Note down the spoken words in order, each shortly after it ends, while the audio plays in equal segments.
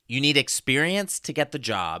You need experience to get the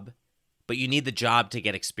job, but you need the job to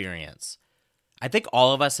get experience. I think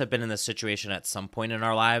all of us have been in this situation at some point in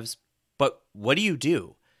our lives, but what do you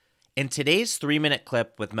do? In today's 3-minute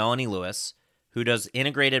clip with Melanie Lewis, who does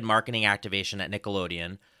integrated marketing activation at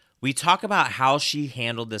Nickelodeon, we talk about how she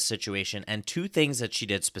handled this situation and 2 things that she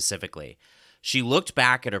did specifically. She looked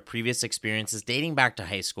back at her previous experiences dating back to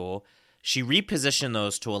high school. She repositioned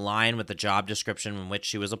those to align with the job description in which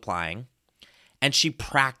she was applying. And she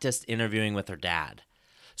practiced interviewing with her dad.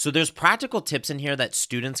 So there's practical tips in here that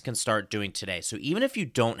students can start doing today. So even if you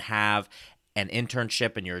don't have an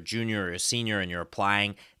internship and you're a junior or a senior and you're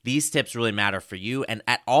applying, these tips really matter for you and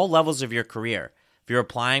at all levels of your career. If you're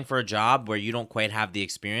applying for a job where you don't quite have the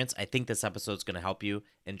experience, I think this episode is going to help you.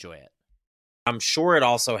 Enjoy it. I'm sure it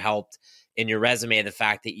also helped in your resume the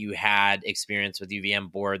fact that you had experience with UVM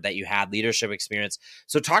board, that you had leadership experience.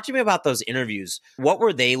 So talk to me about those interviews. What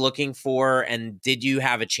were they looking for? And did you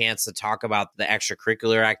have a chance to talk about the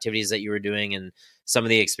extracurricular activities that you were doing and some of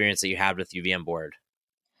the experience that you had with UVM board?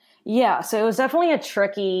 Yeah, so it was definitely a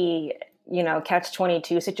tricky,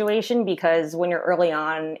 catch-22 situation, because when you're early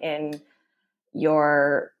on in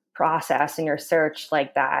your process and your search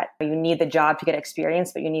like that, you need the job to get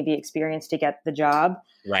experience, but you need the experience to get the job.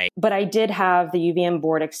 Right. But I did have the UVM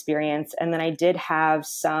board experience, and then I did have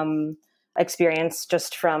some experience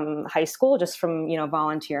just from high school, just from,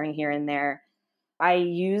 volunteering here and there. I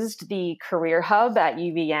used the Career Hub at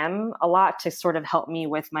UVM a lot to sort of help me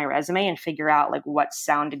with my resume and figure out like what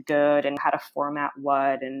sounded good and how to format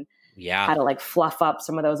what and how to like fluff up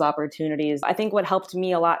some of those opportunities. I think what helped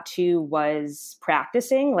me a lot too was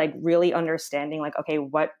practicing, like really understanding like, okay,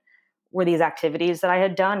 what were these activities that I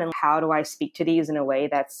had done and how do I speak to these in a way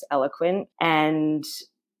that's eloquent, and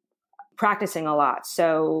practicing a lot.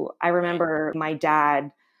 So I remember my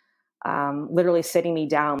dad literally sitting me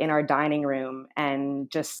down in our dining room and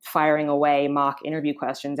just firing away mock interview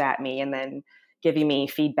questions at me and then giving me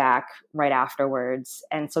feedback right afterwards.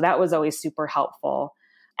 And so that was always super helpful.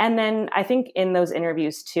 And then I think in those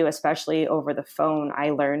interviews too, especially over the phone, I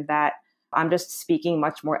learned that I'm just speaking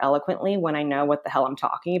much more eloquently when I know what the hell I'm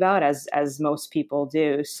talking about, as most people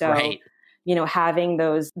do. So, having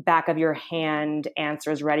those back of your hand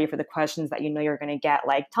answers ready for the questions that you're going to get,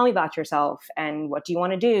 like, tell me about yourself and what do you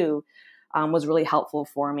want to do, was really helpful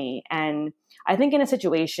for me. And I think in a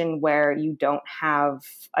situation where you don't have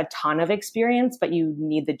a ton of experience, but you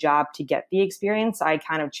need the job to get the experience, I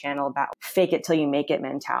kind of channeled that fake it till you make it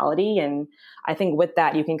mentality. And I think with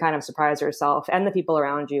that, you can kind of surprise yourself and the people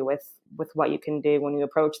around you with what you can do when you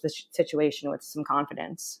approach the situation with some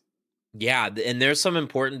confidence. Yeah, and there's some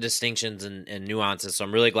important distinctions and nuances. So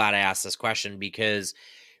I'm really glad I asked this question because,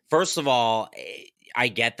 first of all, I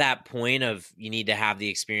get that point of you need to have the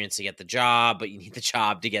experience to get the job, but you need the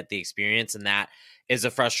job to get the experience. And that is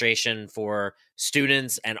a frustration for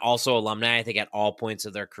students and also alumni, I think, at all points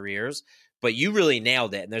of their careers. But you really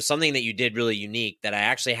nailed it. And there's something that you did really unique that I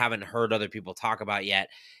actually haven't heard other people talk about yet,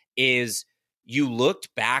 is you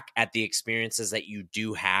looked back at the experiences that you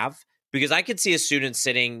do have. Because I could see a student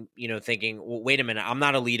sitting, thinking, well, wait a minute, I'm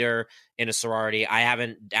not a leader in a sorority. I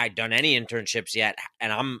haven't done any internships yet,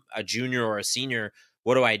 and I'm a junior or a senior.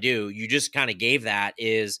 What do? You just kind of gave that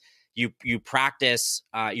is you practice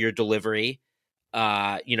your delivery.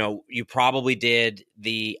 You probably did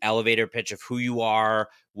the elevator pitch of who you are,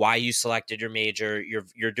 why you selected your major.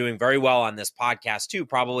 You're doing very well on this podcast too.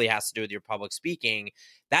 Probably has to do with your public speaking.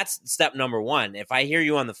 That's step number 1. If I hear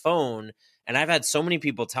you on the phone, and I've had so many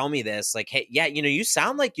people tell me this, like, hey, yeah, you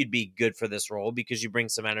sound like you'd be good for this role because you bring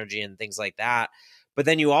some energy and things like that. But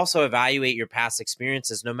then you also evaluate your past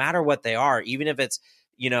experiences, no matter what they are, even if it's,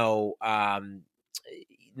 not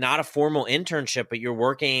a formal internship, but you're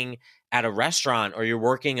working at a restaurant or you're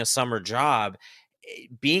working a summer job,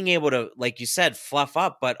 being able to, like you said, fluff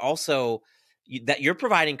up, but also that you're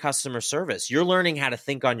providing customer service. You're learning how to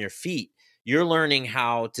think on your feet. You're learning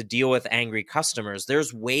how to deal with angry customers.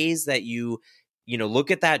 There's ways that you look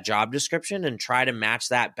at that job description and try to match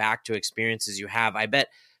that back to experiences you have. I bet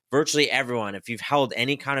virtually everyone, if you've held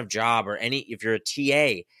any kind of job or if you're a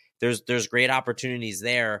TA, there's great opportunities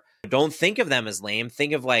there. Don't think of them as lame.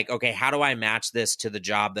 Think of like, okay, how do I match this to the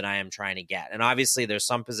job that I am trying to get? And obviously there's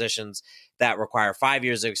some positions that require 5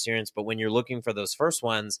 years of experience, but when you're looking for those first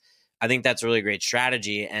ones, I think that's a really great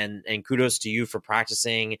strategy, and kudos to you for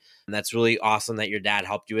practicing. And that's really awesome that your dad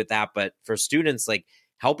helped you with that. But for students, like,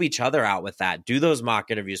 help each other out with that. Do those mock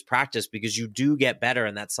interviews, practice, because you do get better.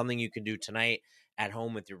 And that's something you can do tonight at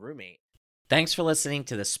home with your roommate. Thanks for listening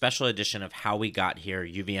to this special edition of How We Got Here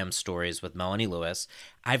UVM Stories with Melanie Lewis.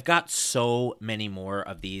 I've got so many more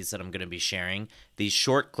of these that I'm going to be sharing, these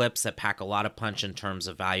short clips that pack a lot of punch in terms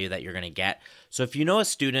of value that you're going to get. So if you know a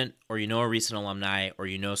student or you know a recent alumni or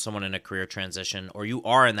you know someone in a career transition or you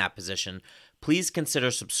are in that position, please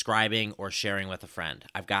consider subscribing or sharing with a friend.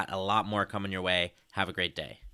 I've got a lot more coming your way. Have a great day.